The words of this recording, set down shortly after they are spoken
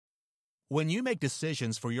When you make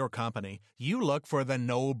decisions for your company, you look for the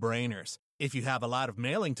no-brainers. If you have a lot of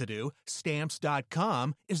mailing to do,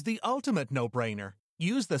 Stamps.com is the ultimate no-brainer.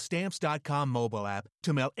 Use the Stamps.com mobile app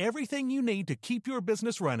to mail everything you need to keep your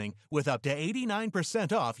business running with up to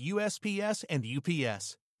 89% off USPS and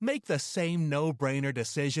UPS. Make the same no-brainer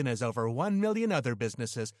decision as over 1 million other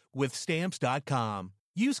businesses with Stamps.com.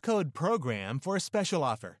 Use code PROGRAM for a special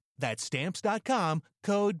offer. That's Stamps.com,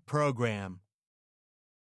 code PROGRAM.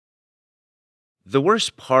 The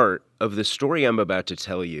worst part of the story I'm about to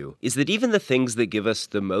tell you is that even the things that give us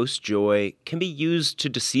the most joy can be used to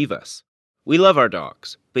deceive us. We love our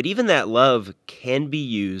dogs, but even that love can be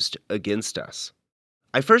used against us.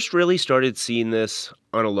 I first really started seeing this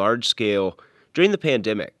on a large scale during the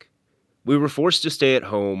pandemic. We were forced to stay at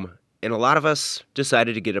home, and a lot of us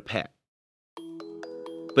decided to get a pet.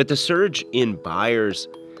 But the surge in buyers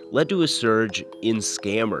led to a surge in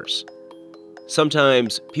scammers.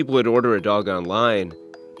 Sometimes people would order a dog online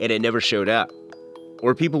and it never showed up.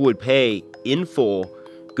 Or people would pay in full,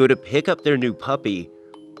 go to pick up their new puppy,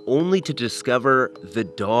 only to discover the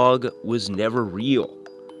dog was never real.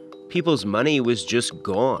 People's money was just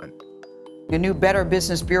gone. A new Better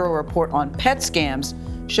Business Bureau report on pet scams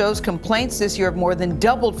shows complaints this year have more than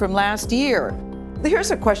doubled from last year.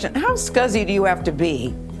 Here's a question. How scuzzy do you have to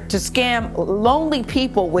be to scam lonely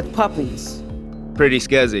people with puppies? Pretty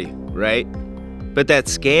scuzzy, right? But that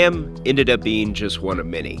scam ended up being just one of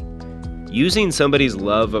many. Using somebody's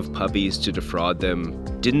love of puppies to defraud them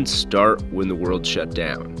didn't start when the world shut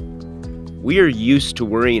down. We are used to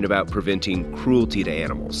worrying about preventing cruelty to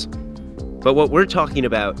animals. But what we're talking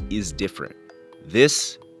about is different.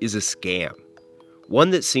 This is a scam. One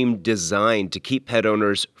that seemed designed to keep pet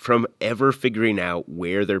owners from ever figuring out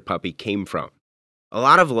where their puppy came from. A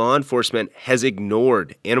lot of law enforcement has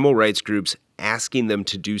ignored animal rights groups asking them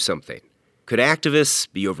to do something. Could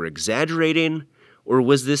activists be over-exaggerating, or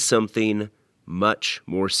was this something much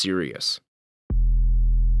more serious?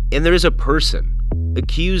 And there is a person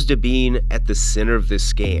accused of being at the center of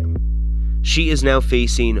this scam. She is now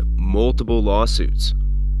facing multiple lawsuits.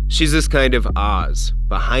 She's this kind of Oz,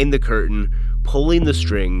 behind the curtain, pulling the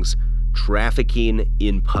strings, trafficking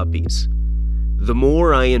in puppies. The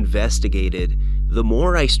more I investigated, the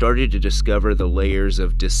more I started to discover the layers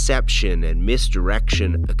of deception and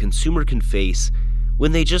misdirection a consumer can face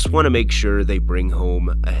when they just want to make sure they bring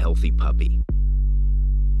home a healthy puppy.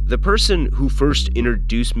 The person who first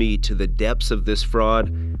introduced me to the depths of this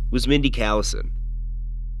fraud was Mindy Callison.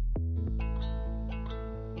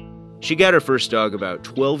 She got her first dog about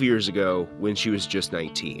 12 years ago when she was just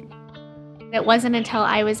 19. It wasn't until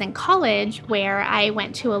I was in college where I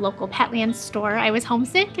went to a local Petland store. I was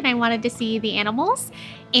homesick and I wanted to see the animals,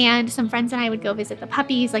 and some friends and I would go visit the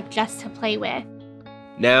puppies, just to play with.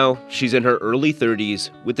 Now, she's in her early 30s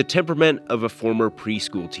with the temperament of a former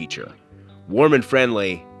preschool teacher. Warm and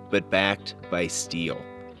friendly, but backed by steel.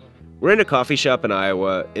 We're in a coffee shop in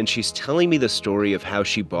Iowa, and she's telling me the story of how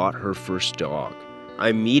she bought her first dog.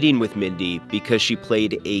 I'm meeting with Mindy because she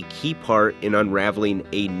played a key part in unraveling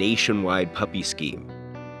a nationwide puppy scheme.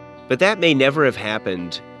 But that may never have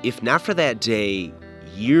happened if not for that day,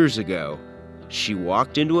 years ago, she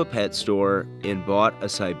walked into a pet store and bought a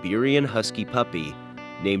Siberian Husky puppy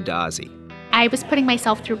named Ozzy. I was putting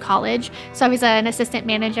myself through college, so I was an assistant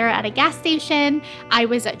manager at a gas station. I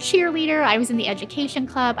was a cheerleader. I was in the education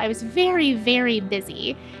club. I was very, very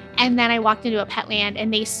busy. And then I walked into a Petland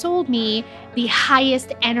and they sold me the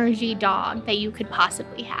highest energy dog that you could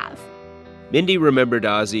possibly have. Mindy remembered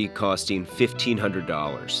Ozzy costing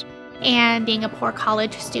 $1,500. And being a poor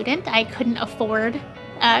college student, I couldn't afford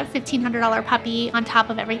a $1,500 puppy on top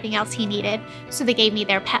of everything else he needed. So they gave me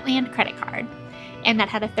their Petland credit card, and that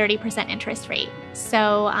had a 30% interest rate.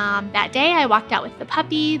 So that day I walked out with the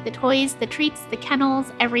puppy, the toys, the treats, the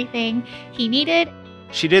kennels, everything he needed.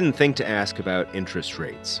 She didn't think to ask about interest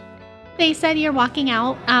rates. They said you're walking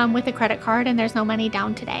out with a credit card and there's no money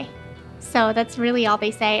down today. So that's really all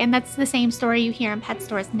they say. And that's the same story you hear in pet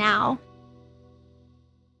stores now.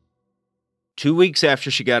 2 weeks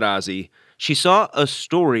after she got Ozzy, she saw a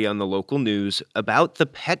story on the local news about the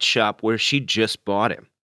pet shop where she just bought him.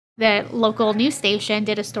 The local news station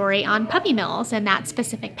did a story on puppy mills in that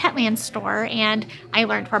specific Petland store, and I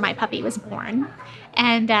learned where my puppy was born.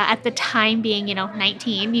 And at the time, being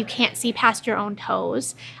 19, you can't see past your own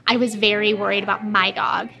toes. I was very worried about my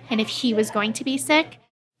dog and if he was going to be sick.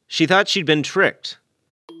 She thought she'd been tricked.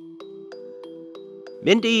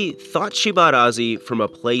 Mindy thought she bought Ozzy from a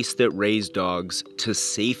place that raised dogs to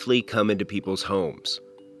safely come into people's homes.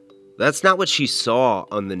 That's not what she saw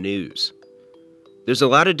on the news. There's a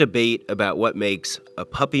lot of debate about what makes a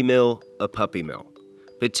puppy mill a puppy mill.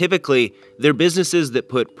 but typically, they're businesses that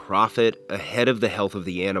put profit ahead of the health of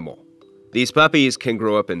the animal. These puppies can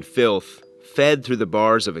grow up in filth, fed through the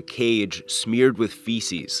bars of a cage smeared with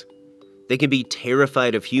feces. They can be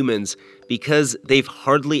terrified of humans because they've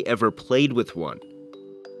hardly ever played with one.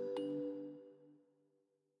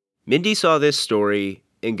 Mindy saw this story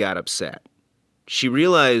and got upset. She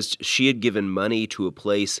realized she had given money to a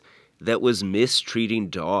place that was mistreating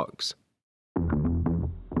dogs.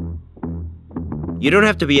 You don't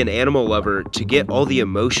have to be an animal lover to get all the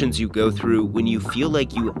emotions you go through when you feel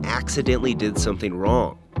like you accidentally did something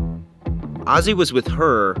wrong. Ozzy was with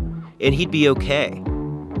her, and he'd be okay.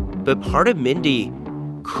 But part of Mindy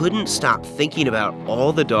couldn't stop thinking about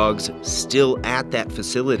all the dogs still at that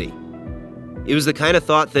facility. It was the kind of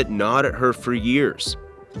thought that gnawed at her for years.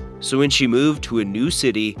 So when she moved to a new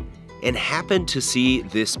city and happened to see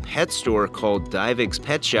this pet store called Divig's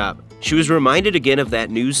Pet Shop, she was reminded again of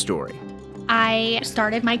that news story. I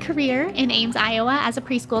started my career in Ames, Iowa as a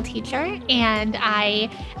preschool teacher, and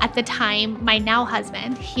at the time, my now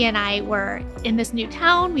husband, he and I were in this new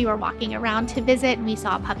town. We were walking around to visit, and we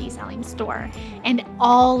saw a puppy selling store. And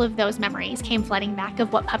all of those memories came flooding back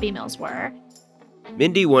of what puppy mills were.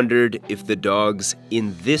 Mindy wondered if the dogs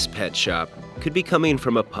in this pet shop could be coming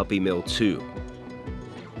from a puppy mill too.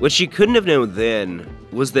 What she couldn't have known then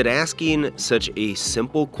was that asking such a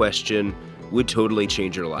simple question would totally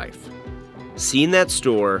change her life. Seeing that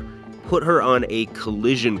store put her on a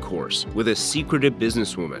collision course with a secretive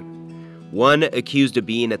businesswoman, one accused of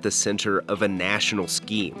being at the center of a national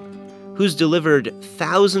scheme, who's delivered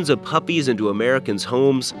thousands of puppies into Americans'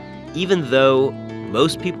 homes, even though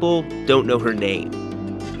most people don't know her name.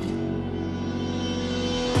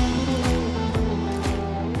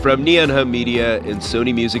 From Neon Hub Media and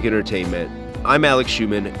Sony Music Entertainment, I'm Alex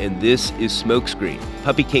Schumann, and this is Smokescreen,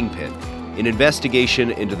 Puppy Kingpin, an investigation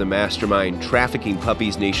into the mastermind trafficking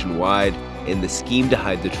puppies nationwide and the scheme to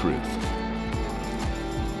hide the truth.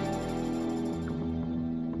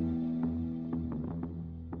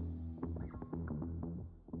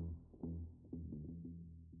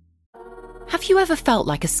 Have you ever felt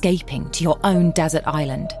like escaping to your own desert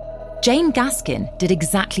island? Jane Gaskin did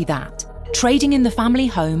exactly that, trading in the family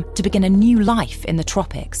home to begin a new life in the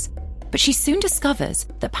tropics. But she soon discovers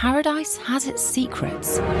that paradise has its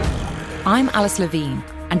secrets. I'm Alice Levine,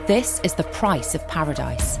 and this is The Price of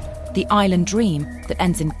Paradise, the island dream that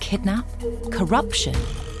ends in kidnap, corruption,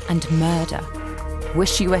 and murder.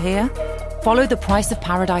 Wish you were here? Follow The Price of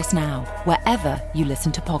Paradise now, wherever you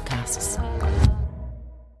listen to podcasts.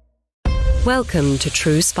 Welcome to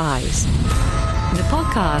True Spies, the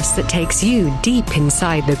podcast that takes you deep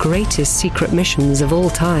inside the greatest secret missions of all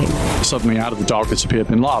time. Suddenly, out of the darkness appeared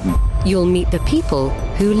Bin Laden. You'll meet the people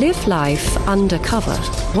who live life undercover.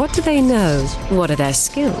 What do they know? What are their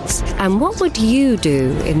skills? And what would you do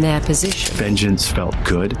in their position? Vengeance felt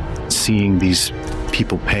good. Seeing these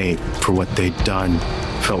people pay for what they'd done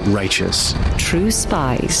felt righteous. True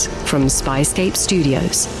Spies from Spyscape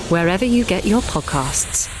Studios, wherever you get your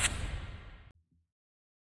podcasts.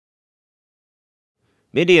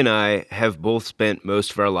 Mindy and I have both spent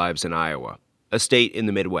most of our lives in Iowa, a state in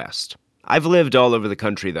the Midwest. I've lived all over the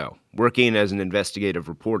country, though, working as an investigative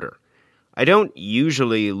reporter. I don't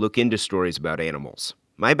usually look into stories about animals.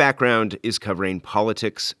 My background is covering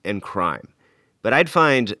politics and crime. But I'd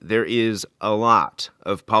find there is a lot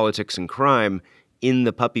of politics and crime in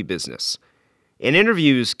the puppy business. And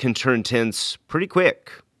interviews can turn tense pretty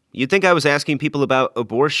quick. You'd think I was asking people about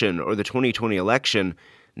abortion or the 2020 election,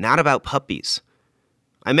 not about puppies.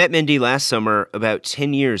 I met Mindy last summer, about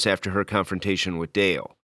 10 years after her confrontation with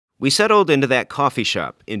Dale. We settled into that coffee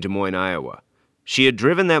shop in Des Moines, Iowa. She had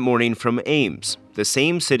driven that morning from Ames, the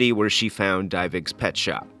same city where she found Divig's Pet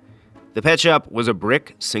Shop. The pet shop was a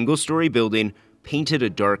brick, single-story building painted a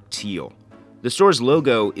dark teal. The store's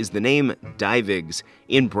logo is the name Divig's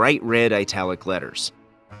in bright red italic letters.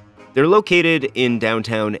 They're located in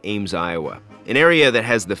downtown Ames, Iowa, an area that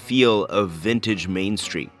has the feel of vintage Main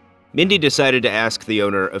Street. Mindy decided to ask the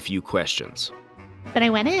owner a few questions. But I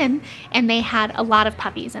went in, and they had a lot of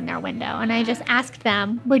puppies in their window, and I just asked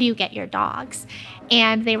them, where do you get your dogs?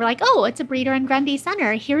 And they were like, oh, it's a breeder in Grundy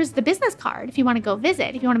Center. Here's the business card if you want to go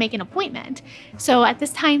visit, if you want to make an appointment. So at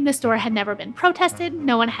this time, the store had never been protested.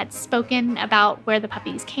 No one had spoken about where the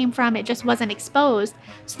puppies came from. It just wasn't exposed.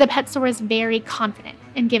 So the pet store was very confident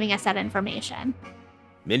in giving us that information.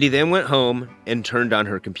 Mindy then went home and turned on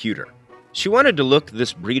her computer. She wanted to look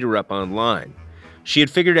this breeder up online. She had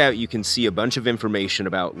figured out you can see a bunch of information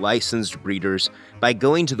about licensed breeders by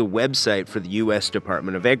going to the website for the U.S.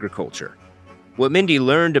 Department of Agriculture. What Mindy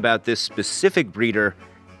learned about this specific breeder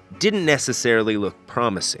didn't necessarily look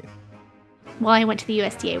promising. Well, I went to the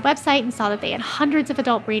USDA website and saw that they had hundreds of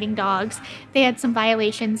adult breeding dogs. They had some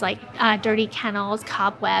violations like dirty kennels,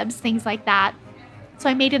 cobwebs, things like that. So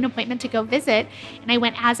I made an appointment to go visit, and I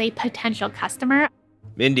went as a potential customer.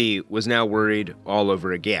 Mindy was now worried all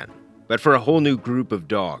over again, but for a whole new group of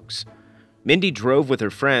dogs. Mindy drove with her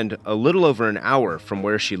friend a little over an hour from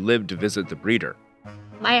where she lived to visit the breeder.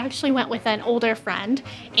 I actually went with an older friend,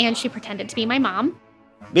 and she pretended to be my mom.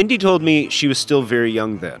 Mindy told me she was still very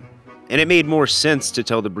young then, and it made more sense to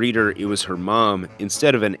tell the breeder it was her mom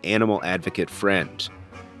instead of an animal advocate friend.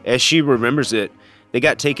 As she remembers it, they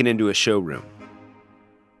got taken into a showroom.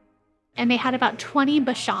 And they had about 20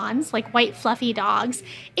 Bichons, like white fluffy dogs,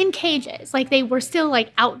 in cages. Like they were still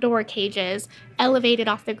like outdoor cages, elevated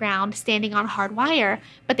off the ground, standing on hard wire,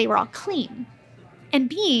 but they were all clean.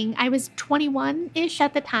 And I was 21-ish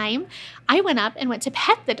at the time, I went up and went to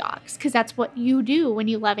pet the dogs because that's what you do when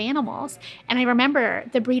you love animals. And I remember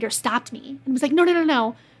the breeder stopped me and was like,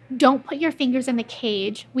 no, don't put your fingers in the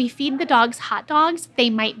cage. We feed the dogs hot dogs. They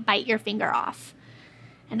might bite your finger off.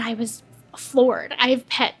 And I was floored. I've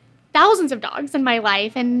pet thousands of dogs in my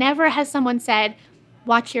life, and never has someone said,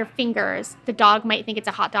 watch your fingers. The dog might think it's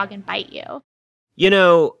a hot dog and bite you. You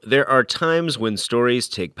know, there are times when stories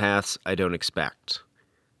take paths I don't expect.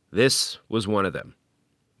 This was one of them.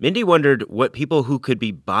 Mindy wondered what people who could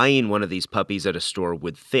be buying one of these puppies at a store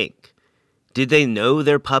would think. Did they know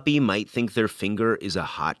their puppy might think their finger is a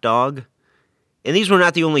hot dog? And these were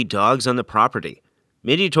not the only dogs on the property.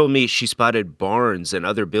 Mindy told me she spotted barns and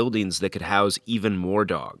other buildings that could house even more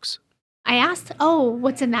dogs. I asked,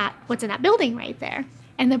 what's in that building right there?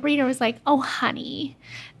 And the breeder was like, oh, honey,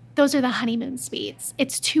 those are the honeymoon suites.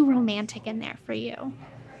 It's too romantic in there for you.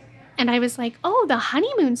 And I was like, oh, the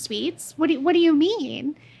honeymoon suites? What do you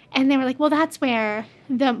mean? And they were like, well, that's where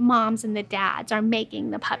the moms and the dads are making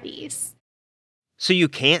the puppies. So you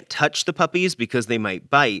can't touch the puppies because they might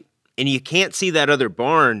bite, and you can't see that other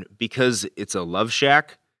barn because it's a love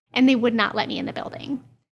shack? And they would not let me in the building.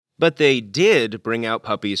 But they did bring out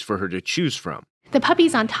puppies for her to choose from. The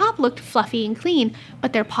puppies on top looked fluffy and clean,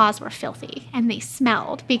 but their paws were filthy, and they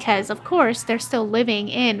smelled because, of course, they're still living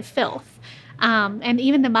in filth. And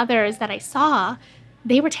even the mothers that I saw,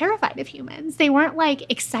 they were terrified of humans. They weren't,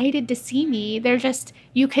 excited to see me. They're just,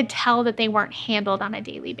 you could tell that they weren't handled on a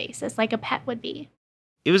daily basis like a pet would be.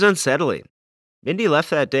 It was unsettling. Mindy left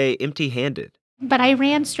that day empty-handed. But I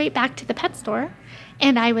ran straight back to the pet store,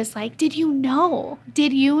 and I was like, did you know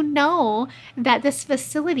that this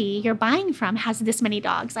facility you're buying from has this many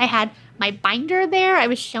dogs? I had my binder there. I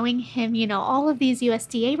was showing him, all of these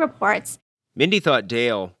USDA reports. Mindy thought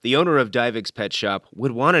Dale, the owner of Divig's pet shop,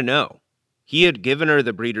 would want to know. He had given her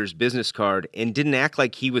the breeder's business card and didn't act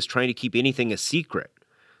like he was trying to keep anything a secret.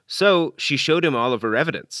 So she showed him all of her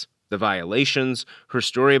evidence, the violations, her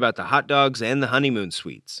story about the hot dogs, and the honeymoon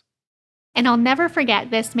suites. And I'll never forget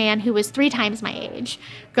this man who was 3 times my age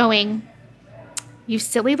going, you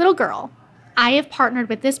silly little girl. I have partnered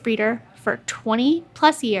with this breeder for 20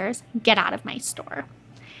 plus years. Get out of my store.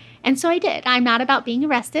 And so I did. I'm not about being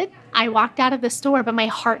arrested. I walked out of the store, but my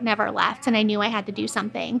heart never left, and I knew I had to do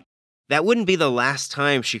something. That wouldn't be the last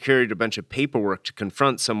time she carried a bunch of paperwork to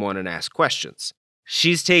confront someone and ask questions.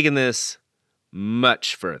 She's taken this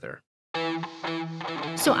much further.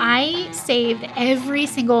 So I saved every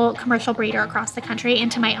single commercial breeder across the country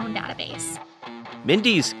into my own database.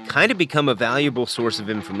 Mindy's kind of become a valuable source of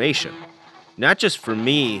information. Not just for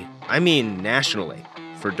me, I mean nationally.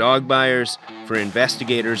 For dog buyers, for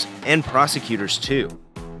investigators, and prosecutors too.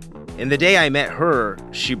 And the day I met her,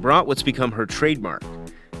 she brought what's become her trademark.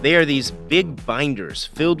 They are these big binders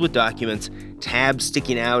filled with documents, tabs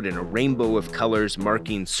sticking out in a rainbow of colors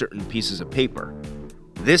marking certain pieces of paper.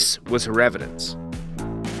 This was her evidence.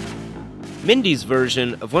 Mindy's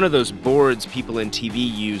version of one of those boards people in TV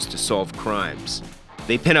use to solve crimes.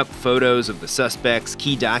 They pin up photos of the suspects,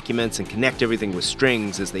 key documents, and connect everything with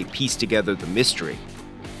strings as they piece together the mystery.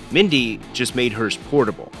 Mindy just made hers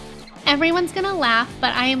portable. Everyone's gonna laugh,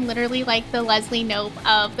 but I am literally like the Leslie Knope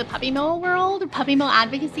of the puppy mill world, puppy mill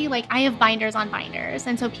advocacy. I have binders on binders,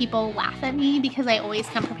 and so people laugh at me because I always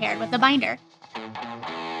come prepared with a binder.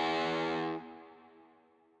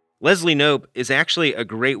 Leslie Knope is actually a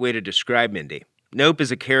great way to describe Mindy. Knope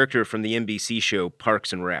is a character from the NBC show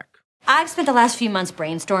Parks and Rec. I've spent the last few months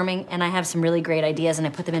brainstorming, and I have some really great ideas, and I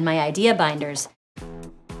put them in my idea binders.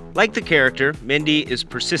 Like the character, Mindy is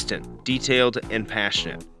persistent, detailed, and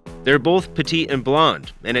passionate. They're both petite and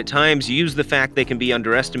blonde, and at times use the fact they can be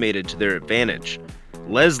underestimated to their advantage.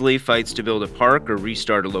 Leslie fights to build a park or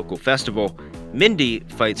restart a local festival. Mindy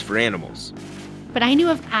fights for animals. But I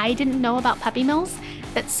knew if I didn't know about puppy mills,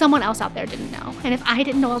 that someone else out there didn't know. And if I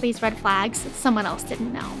didn't know all these red flags, someone else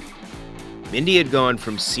didn't know. Mindy had gone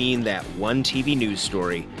from seeing that one TV news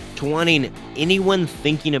story to wanting anyone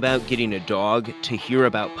thinking about getting a dog to hear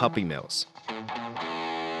about puppy mills.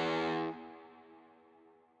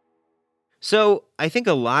 So I think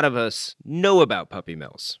a lot of us know about puppy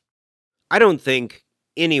mills. I don't think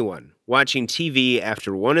anyone watching TV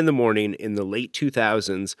after 1 a.m. in the late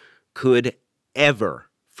 2000s could ever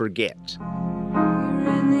forget.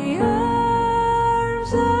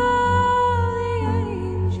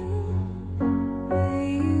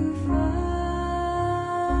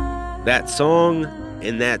 That song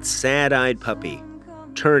and that sad-eyed puppy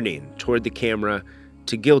turning toward the camera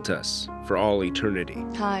to guilt us for all eternity.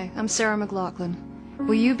 Hi, I'm Sarah McLaughlin.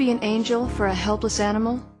 Will you be an angel for a helpless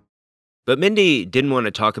animal? But Mindy didn't want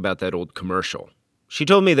to talk about that old commercial. She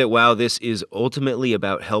told me that while this is ultimately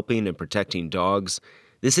about helping and protecting dogs,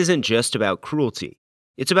 this isn't just about cruelty.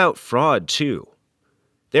 It's about fraud, too.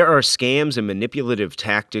 There are scams and manipulative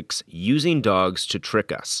tactics using dogs to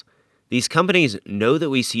trick us. These companies know that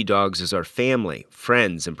we see dogs as our family,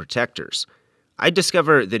 friends, and protectors. I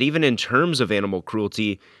discover that even in terms of animal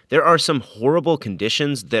cruelty, there are some horrible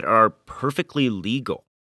conditions that are perfectly legal.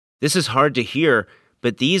 This is hard to hear,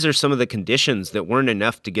 but these are some of the conditions that weren't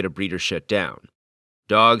enough to get a breeder shut down.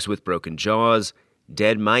 Dogs with broken jaws,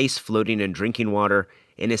 dead mice floating in drinking water,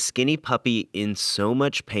 and a skinny puppy in so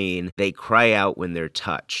much pain they cry out when they're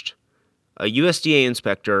touched. A USDA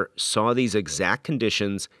inspector saw these exact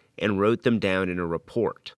conditions and wrote them down in a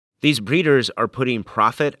report. These breeders are putting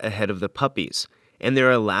profit ahead of the puppies, and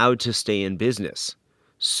they're allowed to stay in business.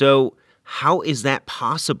 So how is that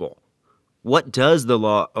possible? What does the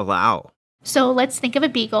law allow? So let's think of a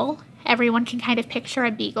beagle. Everyone can kind of picture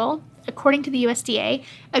a beagle. According to the USDA,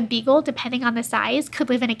 a beagle, depending on the size, could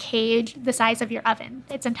live in a cage the size of your oven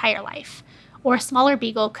its entire life. Or a smaller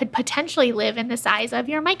beagle could potentially live in the size of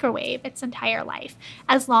your microwave its entire life.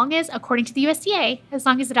 As long as, according to the USDA, as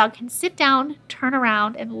long as the dog can sit down, turn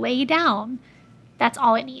around, and lay down, that's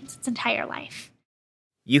all it needs its entire life.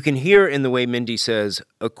 You can hear in the way Mindy says,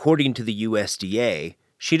 according to the USDA,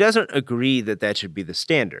 she doesn't agree that that should be the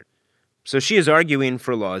standard. So she is arguing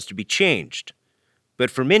for laws to be changed.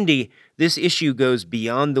 But for Mindy, this issue goes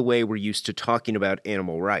beyond the way we're used to talking about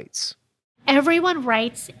animal rights. Everyone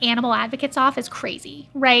writes animal advocates off as crazy,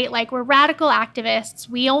 right? Like we're radical activists,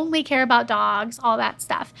 we only care about dogs, all that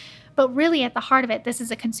stuff. But really at the heart of it, this is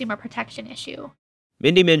a consumer protection issue.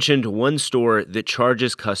 Mindy mentioned one store that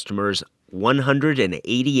charges customers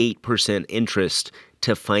 188% interest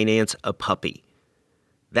to finance a puppy.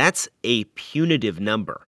 That's a punitive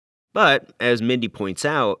number. But, as Mindy points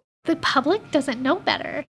out, the public doesn't know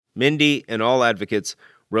better. Mindy and all advocates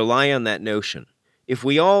rely on that notion. If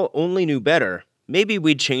we all only knew better, maybe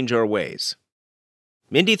we'd change our ways.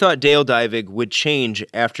 Mindy thought Dale Divig would change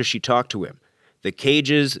after she talked to him. The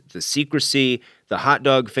cages, the secrecy, the hot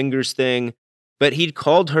dog fingers thing. But he'd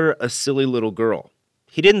called her a silly little girl.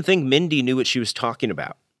 He didn't think Mindy knew what she was talking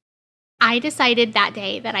about. I decided that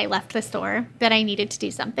day that I left the store that I needed to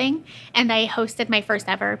do something, and I hosted my first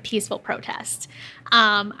ever peaceful protest.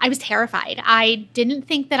 I was terrified. I didn't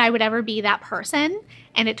think that I would ever be that person,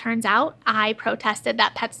 and it turns out I protested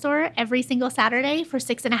that pet store every single Saturday for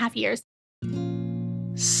 6.5 years.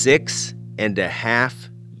 6.5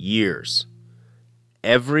 years.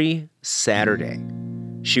 Every Saturday.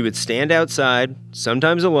 She would stand outside,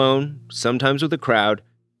 sometimes alone, sometimes with a crowd,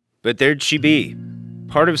 but there'd she be.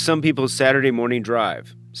 Part of some people's Saturday morning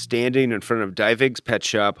drive, standing in front of Divig's pet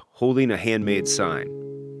shop holding a handmade sign.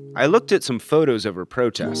 I looked at some photos of her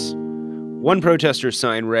protests. One protester's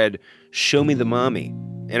sign read, "Show me the mommy,"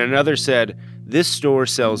 and another said, "This store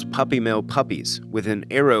sells puppy mill puppies," with an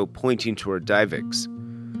arrow pointing toward Divig's.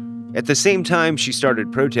 At the same time she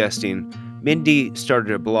started protesting, Mindy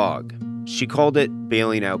started a blog. She called it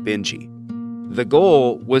Bailing Out Benji. The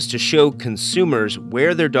goal was to show consumers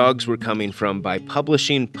where their dogs were coming from by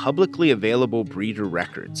publishing publicly available breeder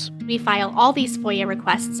records. We file all these FOIA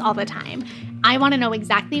requests all the time. I want to know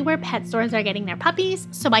exactly where pet stores are getting their puppies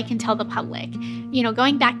so I can tell the public.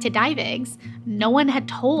 Going back to Divig's, no one had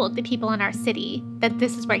told the people in our city that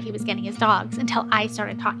this is where he was getting his dogs until I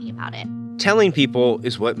started talking about it. Telling people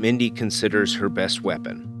is what Mindy considers her best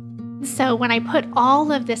weapon. So when I put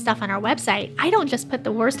all of this stuff on our website, I don't just put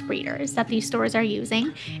the worst breeders that these stores are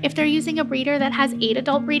using. If they're using a breeder that has 8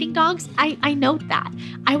 adult breeding dogs, I note that.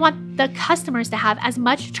 I want the customers to have as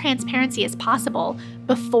much transparency as possible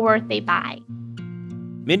before they buy.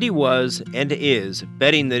 Mindy was and is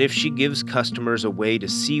betting that if she gives customers a way to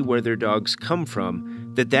see where their dogs come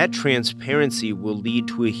from, that transparency will lead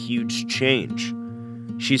to a huge change.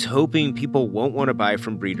 She's hoping people won't want to buy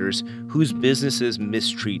from breeders whose businesses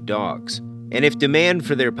mistreat dogs. And if demand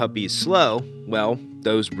for their puppies slow, well,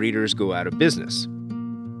 those breeders go out of business.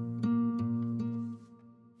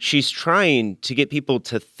 She's trying to get people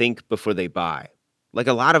to think before they buy, like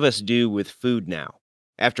a lot of us do with food now.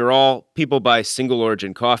 After all, people buy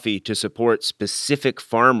single-origin coffee to support specific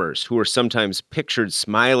farmers who are sometimes pictured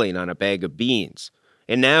smiling on a bag of beans.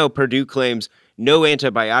 And now Purdue claims no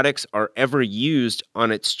antibiotics are ever used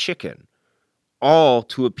on its chicken, all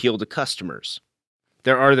to appeal to customers.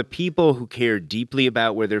 There are the people who care deeply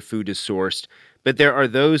about where their food is sourced, but there are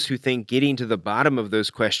those who think getting to the bottom of those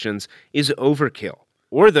questions is overkill,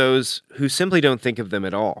 or those who simply don't think of them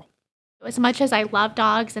at all. As much as I love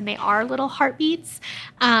dogs and they are little heartbeats,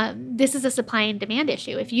 this is a supply and demand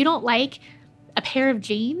issue. If you don't like a pair of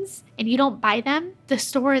jeans and you don't buy them, the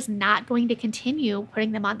store is not going to continue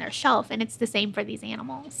putting them on their shelf, and it's the same for these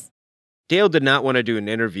animals. Dale did not want to do an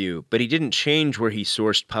interview, but he didn't change where he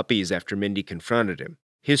sourced puppies after Mindy confronted him.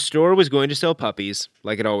 His store was going to sell puppies,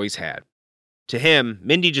 like it always had. To him,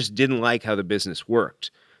 Mindy just didn't like how the business worked.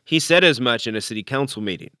 He said as much in a city council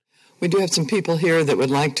meeting. We do have some people here that would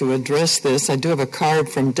like to address this. I do have a card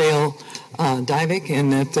from Dale Divik,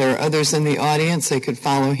 and if there are others in the audience, they could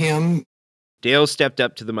follow him. Dale stepped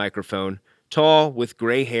up to the microphone, tall, with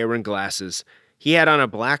gray hair and glasses. He had on a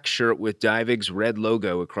black shirt with Divik's red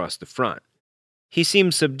logo across the front. He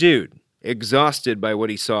seemed subdued, exhausted by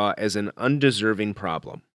what he saw as an undeserving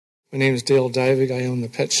problem. My name is Dale Divik. I own the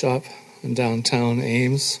pet shop in downtown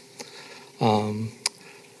Ames.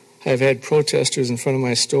 I've had protesters in front of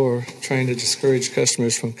my store trying to discourage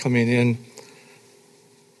customers from coming in.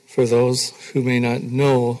 For those who may not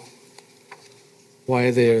know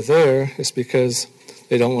why they are there, it's because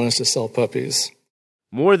they don't want us to sell puppies.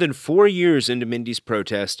 More than 4 years into Mindy's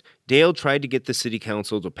protest, Dale tried to get the city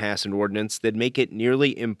council to pass an ordinance that'd make it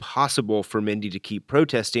nearly impossible for Mindy to keep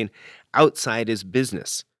protesting outside his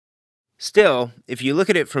business. Still, if you look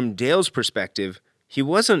at it from Dale's perspective, he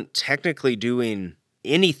wasn't technically doing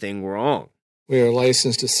anything wrong. We are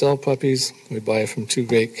licensed to sell puppies. We buy from 2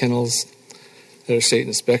 great kennels that are state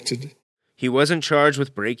inspected. He wasn't charged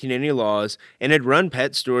with breaking any laws and had run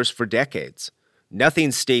pet stores for decades.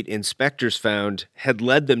 Nothing state inspectors found had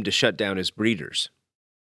led them to shut down his breeders.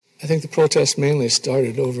 I think the protest mainly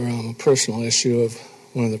started over a personal issue of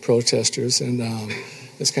one of the protesters, and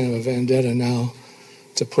it's kind of a vendetta now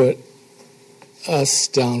to put us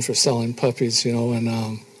down for selling puppies,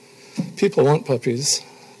 and people want puppies,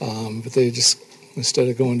 but they just, instead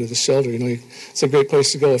of going to the shelter, it's a great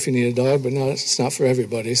place to go if you need a dog, but it's not for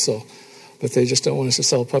everybody, but they just don't want us to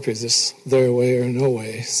sell puppies. It's their way or no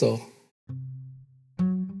way, so.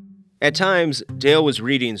 At times, Dale was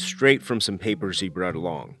reading straight from some papers he brought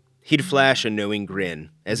along. He'd flash a knowing grin,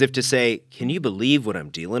 as if to say, "Can you believe what I'm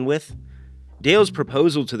dealing with?" Dale's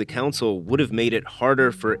proposal to the council would have made it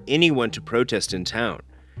harder for anyone to protest in town.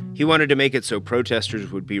 He wanted to make it so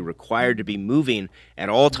protesters would be required to be moving at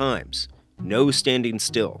all times, no standing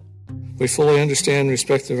still. We fully understand and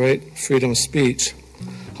respect the right to freedom of speech.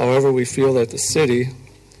 However, we feel that the city,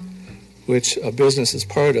 which a business is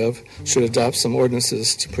part of, should adopt some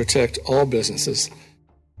ordinances to protect all businesses.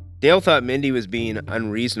 Dale thought Mindy was being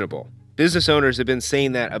unreasonable. Business owners have been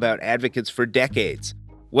saying that about advocates for decades.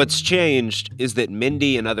 What's changed is that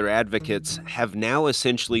Mindy and other advocates have now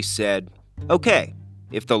essentially said, okay,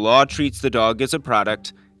 if the law treats the dog as a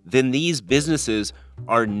product, then these businesses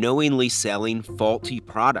are knowingly selling faulty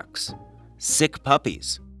products, sick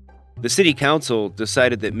puppies. The city council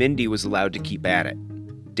decided that Mindy was allowed to keep at it.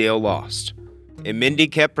 Dale lost, and Mindy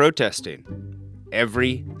kept protesting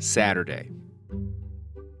every Saturday.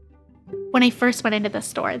 When I first went into the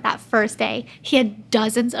store that first day, he had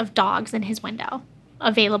dozens of dogs in his window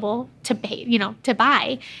available to pay, to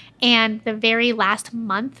buy. And the very last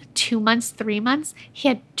month, 2 months, 3 months, he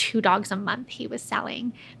had 2 dogs a month he was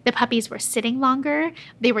selling. The puppies were sitting longer,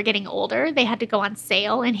 they were getting older, they had to go on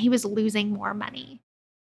sale, and he was losing more money.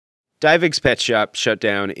 Divik's pet shop shut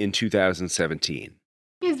down in 2017.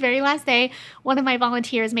 His very last day, one of my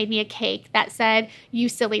volunteers made me a cake that said, "You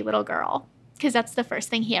silly little girl," because that's the first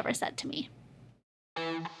thing he ever said to me.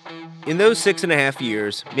 In those 6.5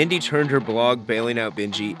 years, Mindy turned her blog Bailing Out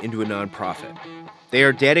Benji into a nonprofit. They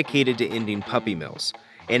are dedicated to ending puppy mills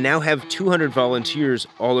and now have 200 volunteers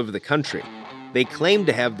all over the country. They claim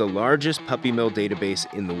to have the largest puppy mill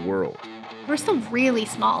database in the world. We're still really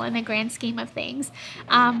small in the grand scheme of things.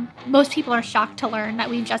 Most people are shocked to learn that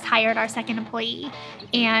we've just hired our second employee,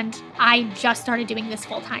 and I just started doing this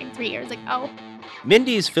full-time 3 years ago.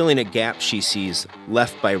 Mindy's filling a gap she sees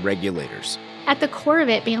left by regulators. At the core of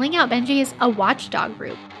it, Bailing Out Benji is a watchdog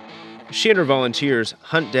group. She and her volunteers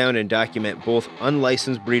hunt down and document both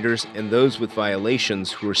unlicensed breeders and those with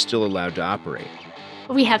violations who are still allowed to operate.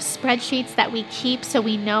 We have spreadsheets that we keep so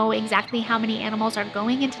we know exactly how many animals are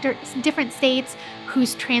going into different states,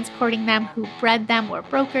 who's transporting them, who bred them or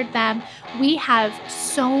brokered them. We have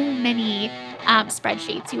so many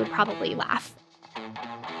spreadsheets, you would probably laugh.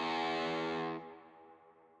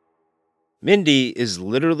 Mindy is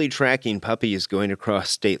literally tracking puppies going across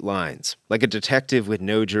state lines, like a detective with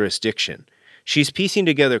no jurisdiction. She's piecing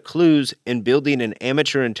together clues and building an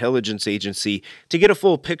amateur intelligence agency to get a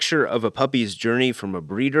full picture of a puppy's journey from a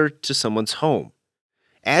breeder to someone's home.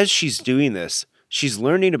 As she's doing this, she's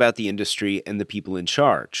learning about the industry and the people in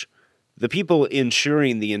charge. The people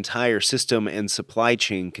ensuring the entire system and supply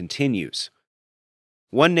chain continues.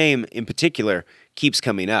 One name in particular keeps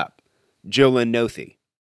coming up, Jolynn Nothey.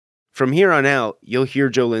 From here on out, you'll hear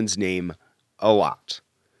Jolynn's name a lot.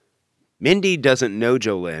 Mindy doesn't know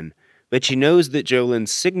Jolynn, but she knows that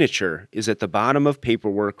Jolynn's signature is at the bottom of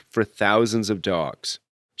paperwork for thousands of dogs.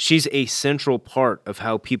 She's a central part of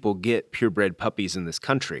how people get purebred puppies in this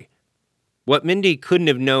country. What Mindy couldn't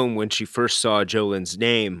have known when she first saw Jolynn's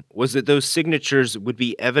name was that those signatures would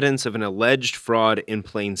be evidence of an alleged fraud in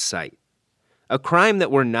plain sight. A crime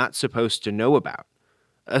that we're not supposed to know about.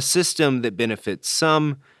 A system that benefits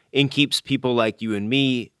some and keeps people like you and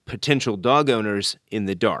me, potential dog owners, in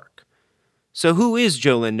the dark. So who is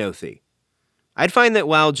Jolynn Nothey? I'd find that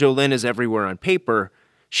while Jolynn is everywhere on paper,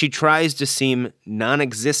 she tries to seem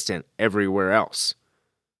non-existent everywhere else.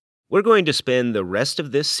 We're going to spend the rest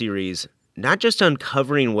of this series not just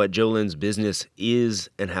uncovering what Jolynn's business is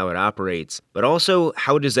and how it operates, but also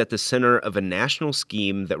how it is at the center of a national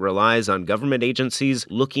scheme that relies on government agencies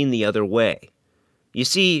looking the other way. You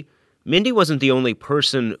see, Mindy wasn't the only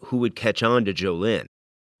person who would catch on to Jolynn.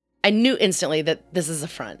 I knew instantly that this is a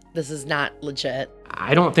front. This is not legit.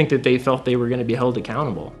 I don't think that they felt they were going to be held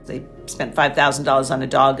accountable. They spent $5,000 on a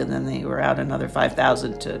dog, and then they were out another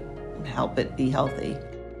 $5,000 to help it be healthy.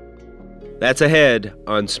 That's ahead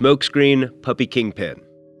on Smokescreen Puppy Kingpin.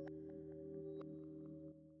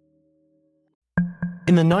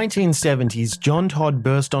 In the 1970s, John Todd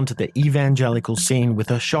burst onto the evangelical scene with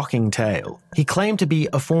a shocking tale. He claimed to be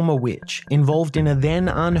a former witch, involved in a then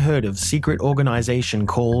unheard-of secret organization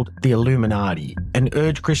called the Illuminati, and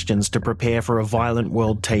urged Christians to prepare for a violent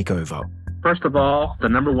world takeover. First of all, the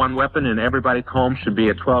number one weapon in everybody's home should be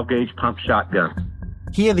a 12-gauge pump shotgun.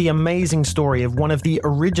 Hear the amazing story of one of the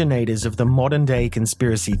originators of the modern-day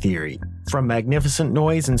conspiracy theory. From Magnificent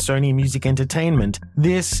Noise and Sony Music Entertainment,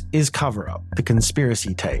 this is Cover Up, the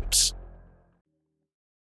conspiracy tapes.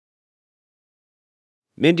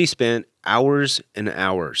 Mindy spent hours and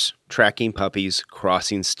hours tracking puppies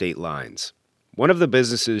crossing state lines. One of the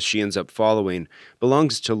businesses she ends up following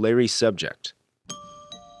belongs to Larry Subject.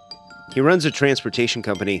 He runs a transportation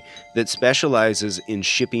company that specializes in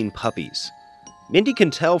shipping puppies. Mindy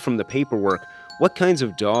can tell from the paperwork what kinds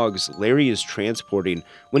of dogs Larry is transporting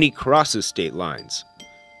when he crosses state lines.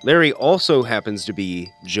 Larry also happens to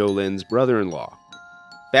be Jolynn's brother-in-law.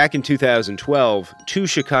 Back in 2012, 2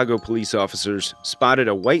 Chicago police officers spotted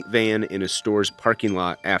a white van in a store's parking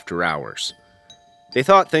lot after hours. They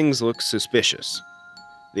thought things looked suspicious.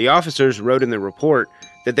 The officers wrote in their report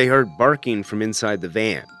that they heard barking from inside the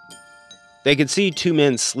van. They could see 2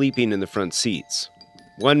 men sleeping in the front seats.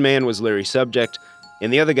 One man was Larry Subject,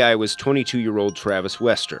 and the other guy was 22-year-old Travis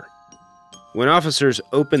Wester. When officers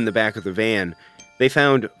opened the back of the van, they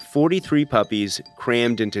found 43 puppies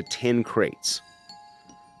crammed into 10 crates.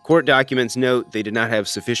 Court documents note they did not have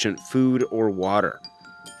sufficient food or water.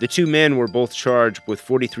 The 2 men were both charged with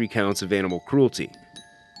 43 counts of animal cruelty.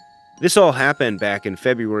 This all happened back in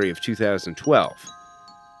February of 2012.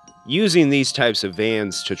 Using these types of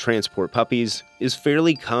vans to transport puppies is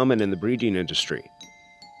fairly common in the breeding industry.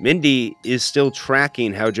 Mindy is still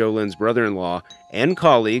tracking how Jolynn's brother-in-law and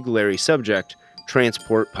colleague, Larry Subject,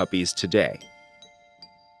 transport puppies today.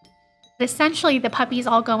 Essentially, the puppies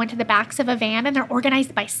all go into the backs of a van and they're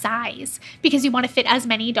organized by size because you want to fit as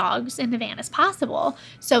many dogs in the van as possible.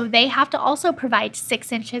 So they have to also provide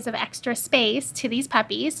 6 inches of extra space to these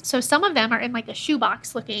puppies. So some of them are in like a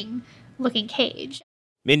shoebox looking cage.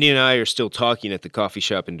 Mindy and I are still talking at the coffee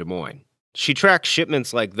shop in Des Moines. She tracks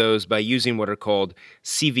shipments like those by using what are called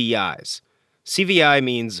CVIs. CVI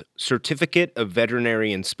means Certificate of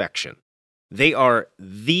Veterinary Inspection. They are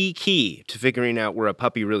the key to figuring out where a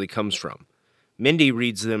puppy really comes from. Mindy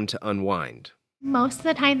reads them to unwind. Most of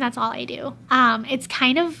the time, that's all I do. It's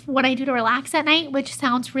kind of what I do to relax at night, which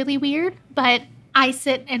sounds really weird, but I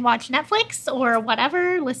sit and watch Netflix or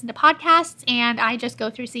whatever, listen to podcasts, and I just go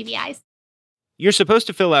through CVIs. You're supposed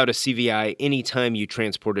to fill out a CVI anytime you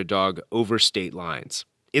transport a dog over state lines.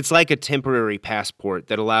 It's like a temporary passport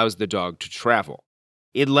that allows the dog to travel.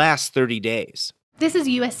 It lasts 30 days. This is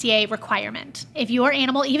USDA requirement. If your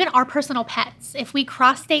animal, even our personal pets, if we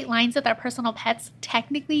cross state lines with our personal pets,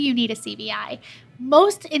 technically you need a CVI.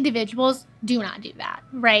 Most individuals do not do that,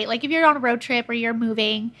 right? Like if you're on a road trip or you're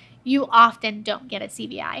moving, you often don't get a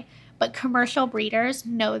CVI. But commercial breeders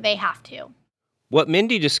know they have to. What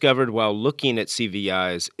Mindy discovered while looking at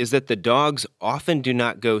CVIs is that the dogs often do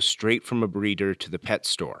not go straight from a breeder to the pet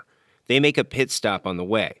store. They make a pit stop on the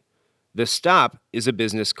way. The stop is a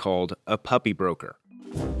business called a puppy broker.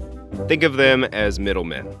 Think of them as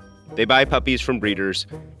middlemen. They buy puppies from breeders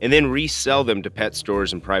and then resell them to pet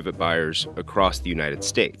stores and private buyers across the United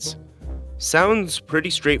States. Sounds pretty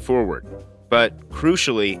straightforward, but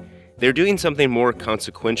crucially, they're doing something more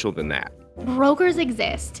consequential than that. Brokers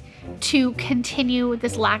exist to continue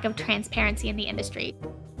this lack of transparency in the industry.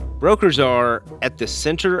 Brokers are at the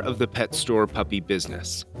center of the pet store puppy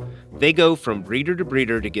business. They go from breeder to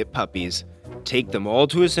breeder to get puppies, take them all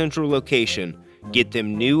to a central location, get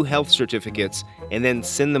them new health certificates, and then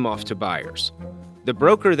send them off to buyers. The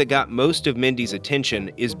broker that got most of Mindy's attention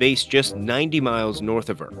is based just 90 miles north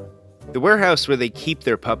of her. The warehouse where they keep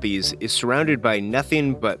their puppies is surrounded by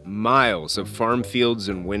nothing but miles of farm fields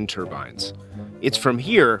and wind turbines. It's from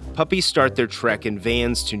here puppies start their trek in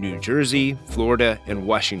vans to New Jersey, Florida, and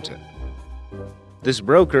Washington. This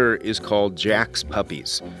broker is called Jack's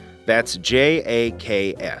Puppies. That's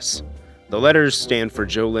Jaks. The letters stand for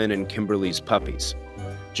Jolynn and Kimberly's Puppies.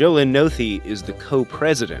 Jolynn Nothey is the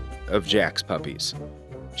co-president of Jack's Puppies.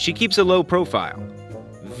 She keeps a low profile.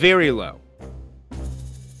 Very low.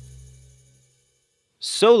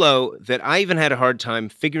 So low that I even had a hard time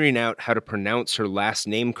figuring out how to pronounce her last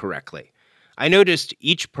name correctly. I noticed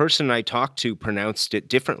each person I talked to pronounced it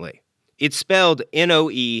differently. It's spelled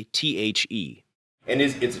Noethe. And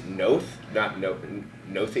it's Noth, not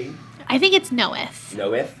Nothey? I think it's Noeth.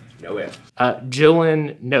 Noeth?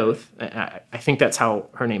 Jolynn Noth. I think that's how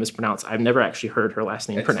her name is pronounced. I've never actually heard her last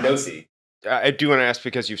name pronounced. Nothey. I do want to ask,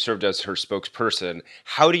 because you've served as her spokesperson,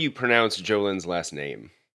 how do you pronounce Jolynn's last name?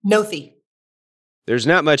 Nothey. There's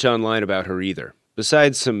not much online about her either,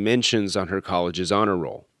 besides some mentions on her college's honor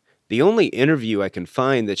roll. The only interview I can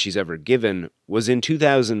find that she's ever given was in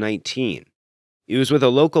 2019. It was with a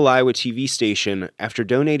local Iowa TV station after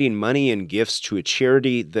donating money and gifts to a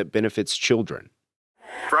charity that benefits children.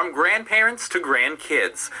 From grandparents to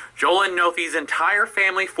grandkids, Jolynn Nothey's entire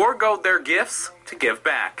family forgoed their gifts to give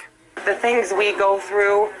back. The things we go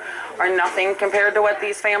through are nothing compared to what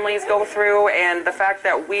these families go through, and the fact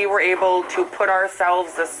that we were able to put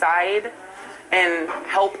ourselves aside and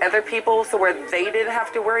help other people so where they didn't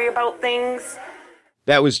have to worry about things.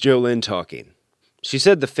 That was Jolynn talking. She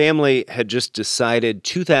said the family had just decided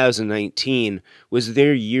 2019 was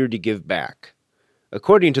their year to give back.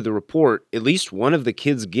 According to the report, at least one of the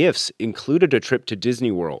kids' gifts included a trip to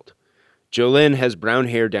Disney World. Jolynn has brown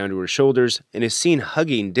hair down to her shoulders and is seen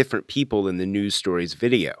hugging different people in the news story's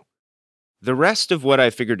video. The rest of what I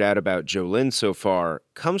figured out about Jolynn so far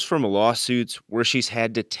comes from lawsuits where she's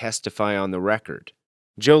had to testify on the record.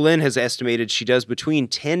 Jolynn has estimated she does between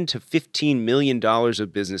 $10 to $15 million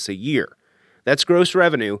of business a year. That's gross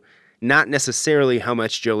revenue, not necessarily how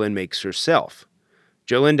much Jolynn makes herself.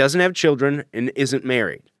 Jolynn doesn't have children and isn't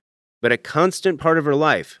married, but a constant part of her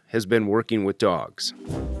life has been working with dogs.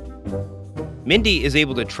 Mindy is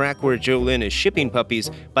able to track where Jolynn is shipping puppies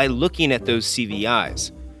by looking at those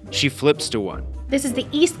CVIs. She flips to one. This is the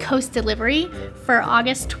East Coast delivery for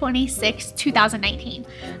August 26, 2019.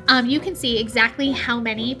 You can see exactly how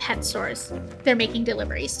many pet stores they're making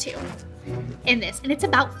deliveries to in this, and it's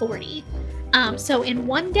about 40. So in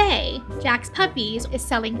one day, Jack's Puppies is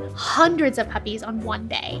selling hundreds of puppies on one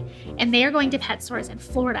day, and they are going to pet stores in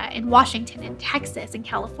Florida, in Washington, in Texas, in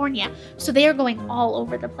California. So they are going all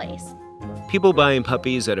over the place. People buying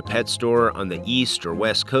puppies at a pet store on the East or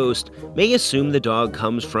West Coast may assume the dog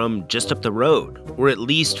comes from just up the road, or at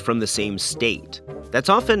least from the same state. That's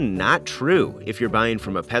often not true if you're buying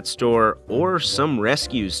from a pet store or some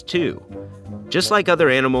rescues too. Just like other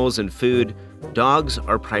animals and food, dogs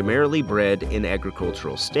are primarily bred in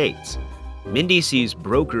agricultural states. Mindy sees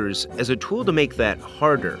brokers as a tool to make that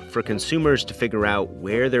harder for consumers to figure out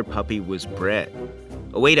where their puppy was bred,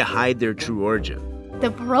 a way to hide their true origin. The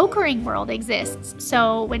brokering world exists,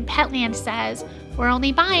 so when Petland says we're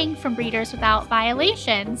only buying from breeders without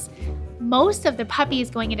violations, most of the puppies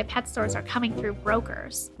going into pet stores are coming through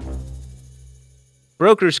brokers.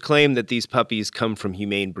 Brokers claim that these puppies come from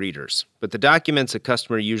humane breeders, but the documents a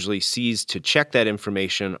customer usually sees to check that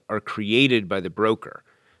information are created by the broker.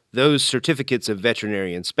 those certificates of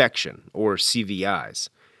veterinary inspection, or CVIs.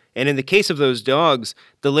 And in the case of those dogs,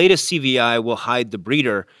 the latest CVI will hide the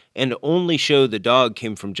breeder and only show the dog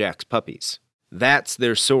came from Jack's Puppies. That's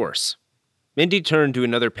their source. Mindy turned to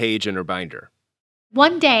another page in her binder.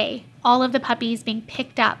 One day, all of the puppies being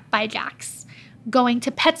picked up by Jack's, going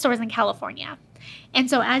to pet stores in California. And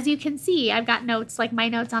so as you can see, I've got notes like my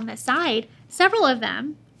notes on this side. Several of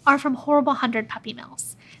them are from Horrible 100 puppy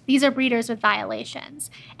mills. These are breeders with violations.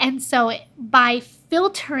 And so by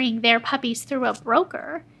filtering their puppies through a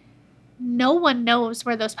broker, no one knows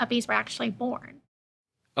where those puppies were actually born.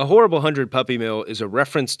 A Horrible 100 puppy mill is a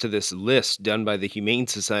reference to this list done by the Humane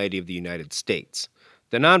Society of the United States.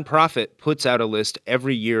 The nonprofit puts out a list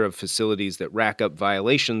every year of facilities that rack up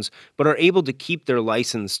violations but are able to keep their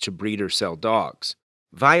license to breed or sell dogs.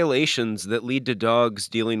 Violations that lead to dogs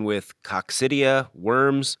dealing with coccidia,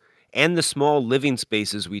 worms, and the small living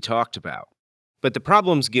spaces we talked about. But the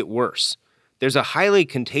problems get worse. There's a highly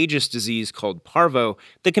contagious disease called parvo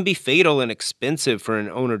that can be fatal and expensive for an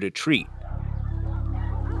owner to treat.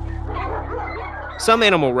 Some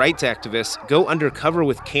animal rights activists go undercover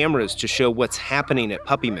with cameras to show what's happening at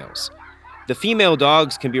puppy mills. The female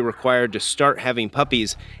dogs can be required to start having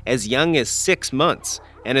puppies as young as 6 months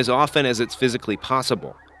and as often as it's physically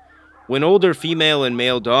possible. When older female and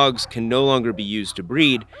male dogs can no longer be used to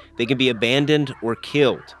breed, they can be abandoned or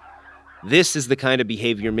killed. This is the kind of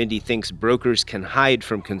behavior Mindy thinks brokers can hide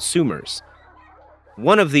from consumers.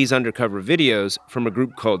 One of these undercover videos, from a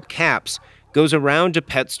group called CAPS, goes around to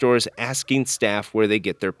pet stores asking staff where they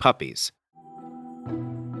get their puppies.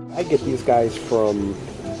 I get these guys from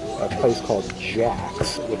a place called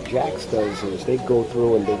Jack's. What Jack's does is they go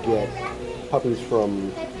through and they get puppies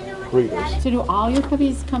from breeders. So do all your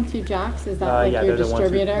puppies come through Jack's? Is that your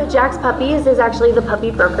distributor? Jack's Puppies is actually the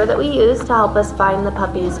puppy broker that we use to help us find the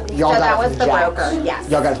puppies. Y'all got it from the Jack's. broker, yes.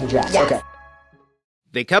 Y'all got it from Jack's, Yes. okay.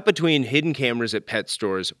 They cut between hidden cameras at pet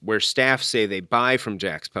stores where staff say they buy from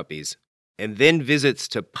Jack's Puppies, and then visits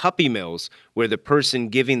to puppy mills where the person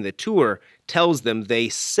giving the tour tells them they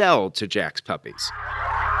sell to Jack's Puppies.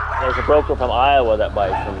 There's a broker from Iowa that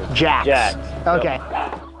buys from Jack's. Okay.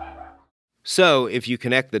 So, if you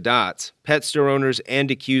connect the dots, pet store owners and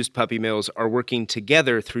accused puppy mills are working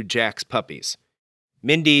together through Jack's Puppies.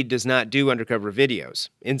 Mindy does not do undercover videos.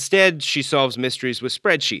 Instead, she solves mysteries with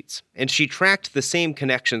spreadsheets, and she tracked the same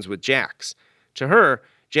connections with Jack's. To her,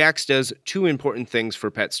 Jack's does two important things for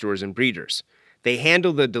pet stores and breeders. They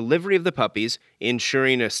handle the delivery of the puppies,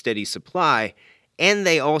 ensuring a steady supply, and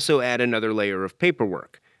they also add another layer of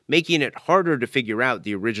paperwork, making it harder to figure out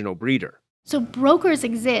the original breeder. So brokers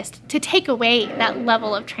exist to take away that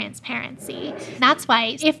level of transparency. That's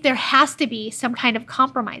why if there has to be some kind of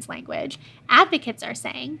compromise language, advocates are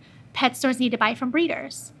saying pet stores need to buy from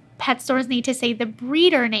breeders. Pet stores need to say the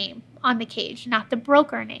breeder name on the cage, not the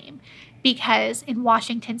broker name. Because in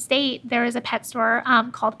Washington State, there is a pet store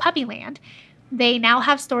called Puppyland. They now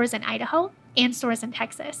have stores in Idaho and stores in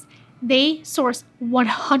Texas. They source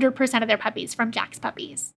 100% of their puppies from Jack's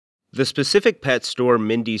Puppies. The specific pet store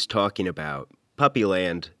Mindy's talking about,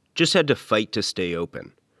 Puppyland, just had to fight to stay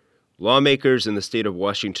open. Lawmakers in the state of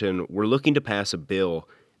Washington were looking to pass a bill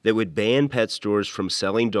that would ban pet stores from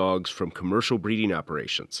selling dogs from commercial breeding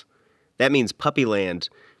operations. That means Puppyland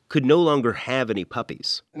could no longer have any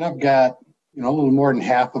puppies. And I've got, a little more than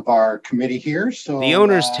half of our committee here. So the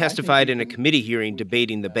owners testified in a committee hearing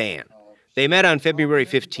debating the ban. They met on February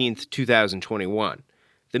 15th, 2021.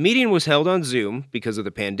 The meeting was held on Zoom because of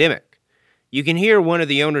the pandemic. You can hear one of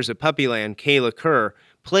the owners of Puppyland, Kayla Kerr,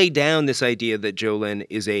 play down this idea that Jolynn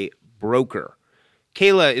is a broker.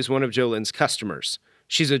 Kayla is one of Jolynn's customers.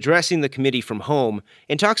 She's addressing the committee from home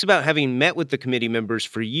and talks about having met with the committee members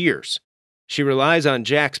for years. She relies on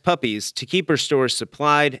Jack's Puppies to keep her stores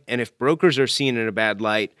supplied, and if brokers are seen in a bad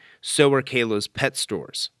light, so are Kayla's pet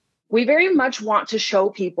stores. We very much want to show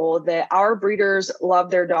people that our breeders love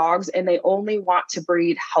their dogs and they only want to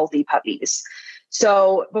breed healthy puppies.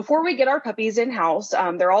 So before we get our puppies in-house,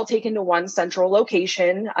 they're all taken to one central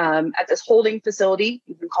location at this holding facility.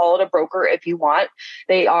 You can call it a broker if you want.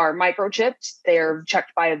 They are microchipped, they're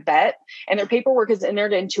checked by a vet, and their paperwork is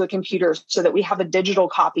entered into a computer so that we have a digital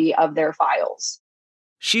copy of their files.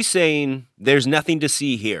 She's saying there's nothing to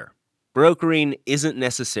see here. Brokering isn't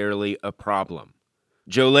necessarily a problem.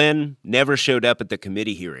 Jolynn never showed up at the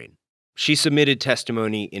committee hearing. She submitted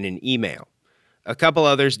testimony in an email. A couple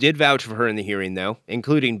others did vouch for her in the hearing, though,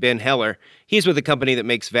 including Ben Heller. He's with a company that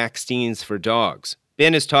makes vaccines for dogs.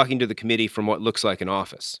 Ben is talking to the committee from what looks like an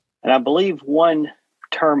office. And I believe one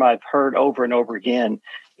term I've heard over and over again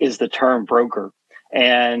is the term broker.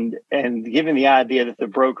 and giving the idea that the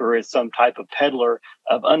broker is some type of peddler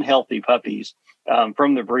of unhealthy puppies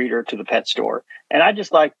from the breeder to the pet store. And I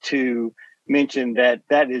just like to mention that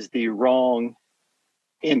that is the wrong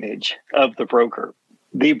image of the broker.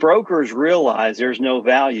 The brokers realize there's no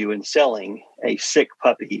value in selling a sick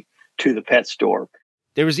puppy to the pet store.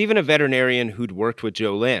 There was even a veterinarian who'd worked with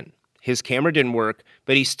Jolynn. His camera didn't work,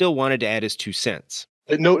 but he still wanted to add his 2 cents.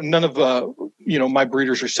 None of my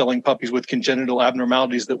breeders are selling puppies with congenital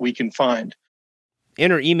abnormalities that we can find.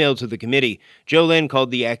 In her email to the committee, Jolynn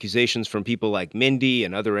called the accusations from people like Mindy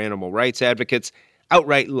and other animal rights advocates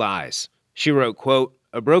outright lies. She wrote, quote,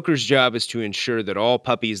 "A broker's job is to ensure that all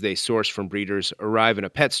puppies they source from breeders arrive in a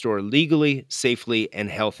pet store legally, safely, and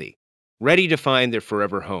healthy, ready to find their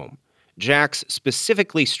forever home. Jax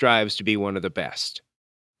specifically strives to be one of the best."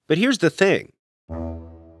 But here's the thing.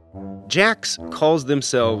 Jax calls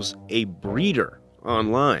themselves a breeder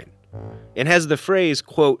online and has the phrase,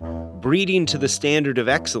 quote, "breeding to the standard of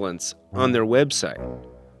excellence" on their website.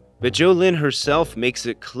 But Jolynn herself makes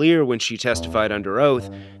it clear when she testified under oath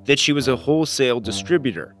that she was a wholesale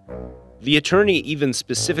distributor. The attorney even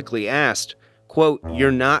specifically asked, quote,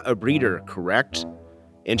 "You're not a breeder, correct?"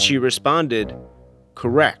 And she responded,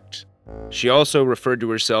 "Correct." She also referred to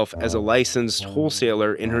herself as a licensed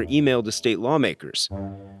wholesaler in her email to state lawmakers.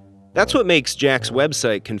 That's what makes Jack's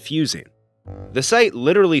website confusing. The site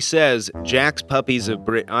literally says Jack's Puppies of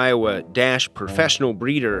Britt, Iowa - professional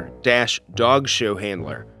breeder - dog show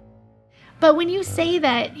handler. But when you say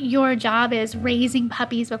that your job is raising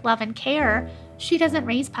puppies with love and care, she doesn't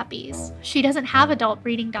raise puppies. She doesn't have adult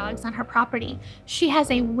breeding dogs on her property. She has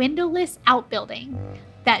a windowless outbuilding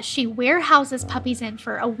that she warehouses puppies in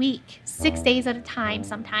for a week, 6 days at a time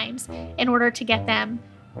sometimes, in order to get them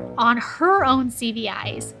on her own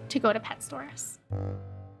CVIs to go to pet stores.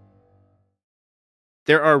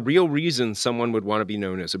 There are real reasons someone would want to be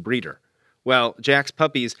known as a breeder. Well, Jack's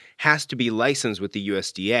Puppies has to be licensed with the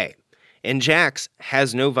USDA, and Jack's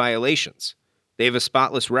has no violations. They have a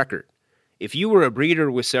spotless record. If you were a breeder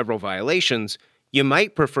with several violations, you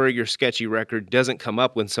might prefer your sketchy record doesn't come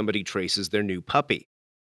up when somebody traces their new puppy.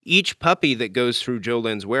 Each puppy that goes through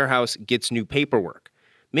Jolynn's warehouse gets new paperwork.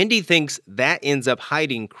 Mindy thinks that ends up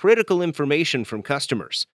hiding critical information from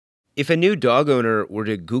customers. If a new dog owner were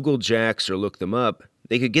to Google Jax or look them up,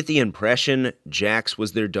 they could get the impression Jax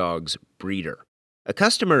was their dog's breeder. A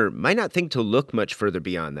customer might not think to look much further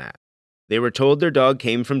beyond that. They were told their dog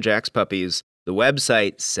came from Jack's Puppies, the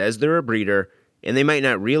website says they're a breeder, and they might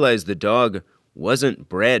not realize the dog wasn't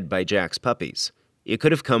bred by Jack's Puppies. It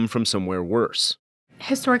could have come from somewhere worse.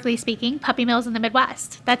 Historically speaking, puppy mills in the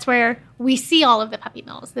Midwest. That's where we see all of the puppy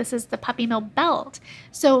mills. This is the puppy mill belt.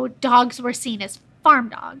 So dogs were seen as farm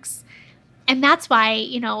dogs. And that's why,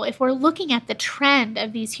 if we're looking at the trend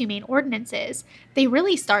of these humane ordinances, they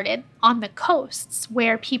really started on the coasts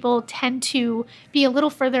where people tend to be a little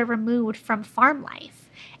further removed from farm life.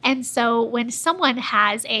 And so when someone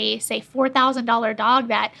has a, say, $4,000 dog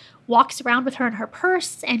that walks around with her in her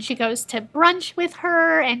purse and she goes to brunch with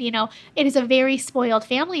her and, it is a very spoiled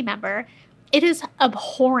family member, it is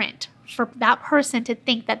abhorrent for that person to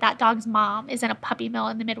think that that dog's mom is in a puppy mill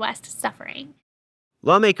in the Midwest suffering.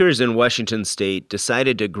 Lawmakers in Washington state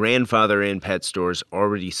decided to grandfather in pet stores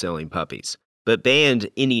already selling puppies, but banned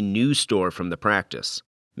any new store from the practice.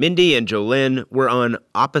 Mindy and Jolynn were on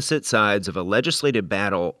opposite sides of a legislative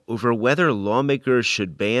battle over whether lawmakers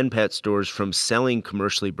should ban pet stores from selling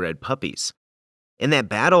commercially bred puppies. And that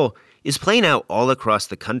battle is playing out all across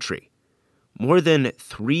the country. More than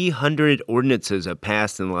 300 ordinances have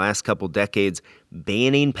passed in the last couple decades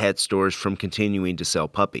banning pet stores from continuing to sell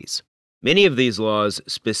puppies. Many of these laws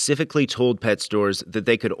specifically told pet stores that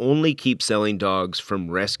they could only keep selling dogs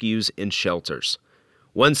from rescues and shelters.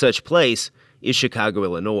 One such place is Chicago,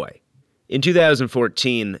 Illinois. In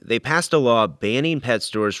 2014, they passed a law banning pet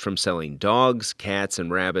stores from selling dogs, cats,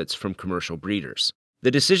 and rabbits from commercial breeders.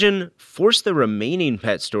 The decision forced the remaining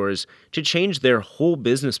pet stores to change their whole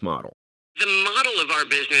business model. The model of our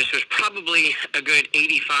business was probably a good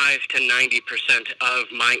 85 to 90%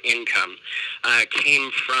 of my income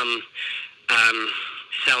came from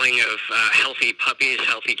selling of healthy puppies,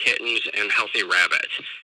 healthy kittens, and healthy rabbits.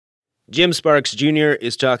 Jim Sparks Jr.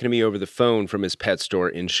 is talking to me over the phone from his pet store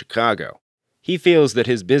in Chicago. He feels that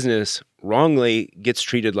his business wrongly gets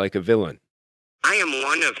treated like a villain. I am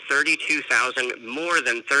one of more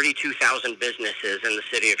than 32,000 businesses in the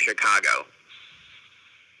city of Chicago.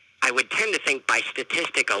 I would tend to think by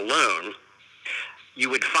statistic alone, you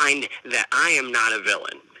would find that I am not a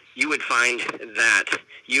villain. you would find that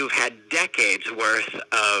you've had decades worth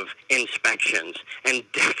of inspections and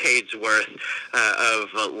decades worth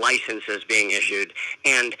of licenses being issued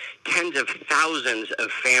and tens of thousands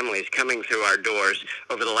of families coming through our doors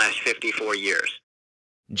over the last 54 years.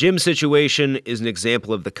 Jim's situation is an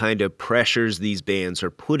example of the kind of pressures these bans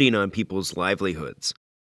are putting on people's livelihoods.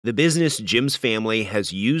 The business Jim's family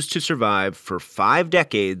has used to survive for 5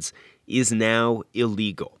 decades is now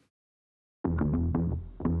illegal.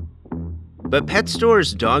 But pet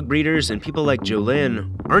stores, dog breeders, and people like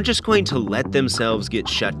Jolynn aren't just going to let themselves get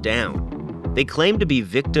shut down. They claim to be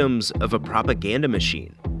victims of a propaganda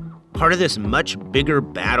machine, part of this much bigger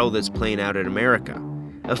battle that's playing out in America,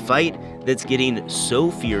 a fight that's getting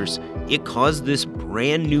so fierce it caused this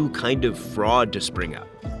brand new kind of fraud to spring up.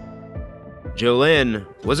 Jolynn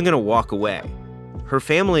wasn't going to walk away. Her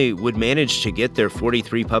family would manage to get their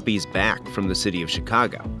 43 puppies back from the city of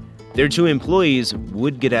Chicago. Their 2 employees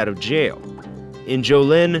would get out of jail. And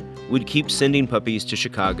Jolynn would keep sending puppies to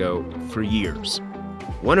Chicago for years.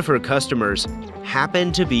 One of her customers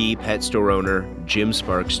happened to be pet store owner Jim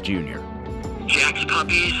Sparks Jr. Jack's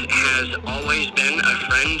Puppies has always been a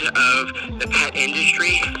friend of the pet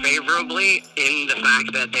industry favorably in the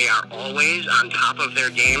fact that they are always on top of their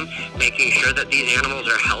game, making sure that these animals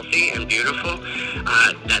are healthy and beautiful,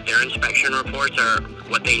 that their inspection reports are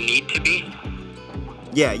what they need to be.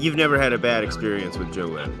 Yeah, you've never had a bad experience with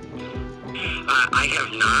Jolynn. I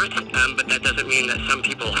have not, but that doesn't mean that some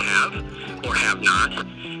people have or have not.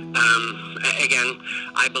 Again,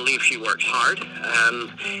 I believe she works hard.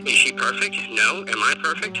 Is she perfect? No. Am I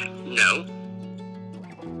perfect? No.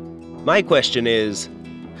 My question is,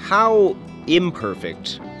 how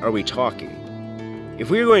imperfect are we talking? If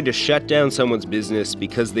we're going to shut down someone's business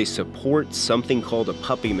because they support something called a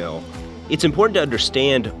puppy mill, it's important to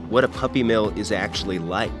understand what a puppy mill is actually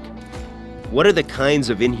like. What are the kinds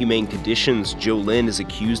of inhumane conditions Jolynn is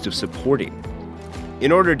accused of supporting?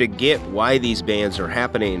 In order to get why these bans are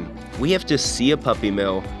happening, we have to see a puppy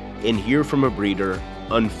mill and hear from a breeder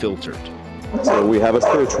unfiltered. So we have a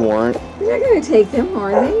search warrant. They're going to take them,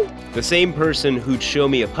 are they? The same person who'd show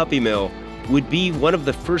me a puppy mill would be one of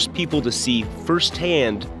the first people to see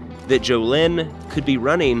firsthand that Jolynn could be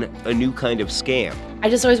running a new kind of scam. I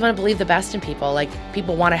just always want to believe the best in people. Like,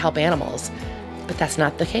 people want to help animals. But that's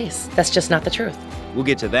not the case. That's just not the truth. We'll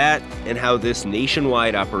get to that and how this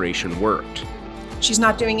nationwide operation worked. She's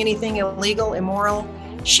not doing anything illegal, immoral.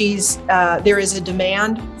 There is a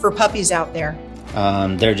demand for puppies out there.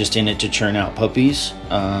 They're just in it to churn out puppies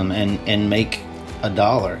and make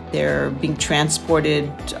 $1. They're being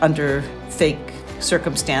transported under fake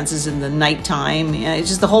circumstances in the nighttime. It's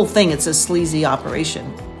just the whole thing. It's a sleazy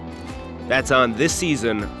operation. That's on this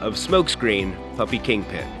season of Smokescreen, Puppy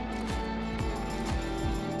Kingpin.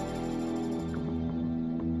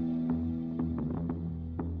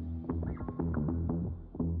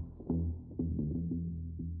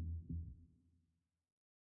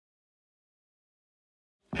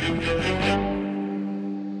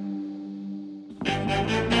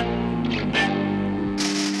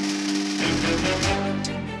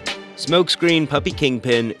 Smokescreen Puppy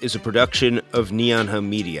Kingpin is a production of Neon Hum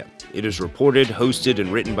Media. It is reported, hosted,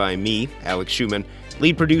 and written by me, Alex Schumann.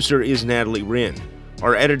 Lead producer is Natalie Wren.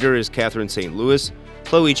 Our editor is Catherine St. Louis.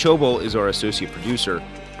 Chloe Chobel is our associate producer.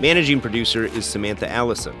 Managing producer is Samantha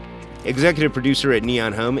Allison. Executive producer at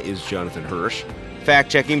Neon Hum is Jonathan Hirsch.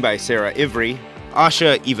 Fact-checking by Sarah Ivry.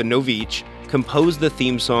 Asha Ivanovich composed the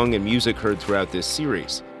theme song and music heard throughout this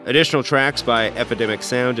series. Additional tracks by Epidemic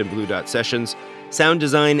Sound and Blue Dot Sessions. Sound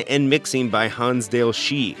design and mixing by Hansdale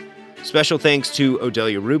Shee. Special thanks to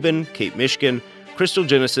Odelia Rubin, Kate Mishkin, Crystal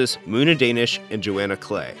Genesis, Moona Danish, and Joanna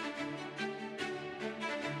Clay.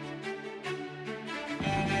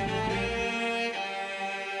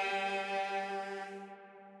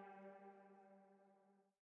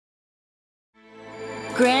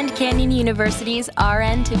 Grand Canyon University's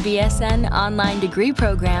RN to BSN online degree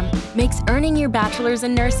program makes earning your bachelor's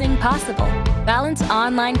in nursing possible. Balance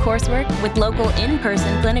online coursework with local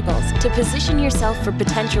in-person clinicals to position yourself for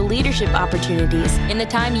potential leadership opportunities in the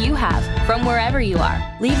time you have from wherever you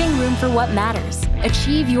are, leaving room for what matters.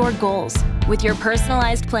 Achieve your goals with your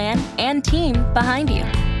personalized plan and team behind you.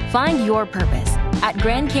 Find your purpose at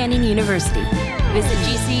Grand Canyon University. Visit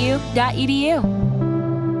gcu.edu.